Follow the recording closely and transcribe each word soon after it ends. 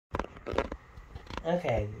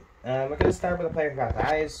Okay, we're gonna start with a player who got the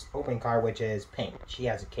highest opening card, which is pink. She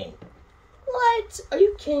has a king. What? Are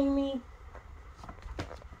you kidding me?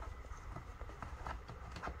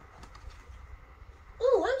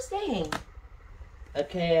 Ooh, I'm staying.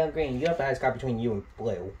 Okay, I'm green. You have the highest card between you and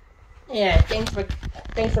blue. Yeah, thanks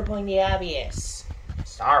for pointing the obvious.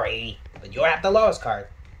 Sorry, but you have the lowest card.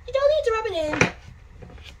 You don't need to rub it in.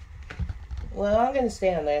 Well, I'm gonna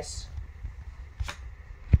stay on this.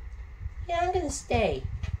 Yeah, I'm gonna stay.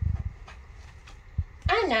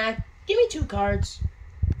 I'm not. Give me 2 cards.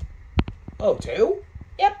 Oh, 2?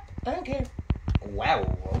 Yep, I don't care.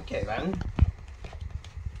 Wow, okay then.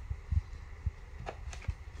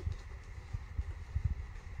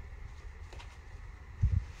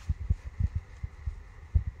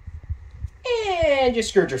 And you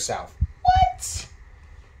screwed yourself. What?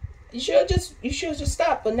 You should have just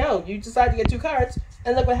stopped, but no, you decided to get 2 cards,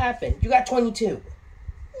 and look what happened. You got 22.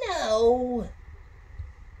 No.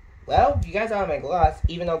 Well, you guys automatically lost,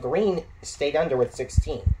 even though green stayed under with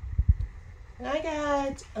 16. And I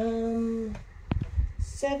got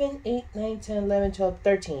 7, 8, 9, 10, 11, 12,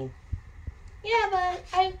 13. Yeah,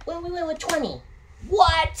 but we went with 20.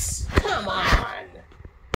 What? Come on.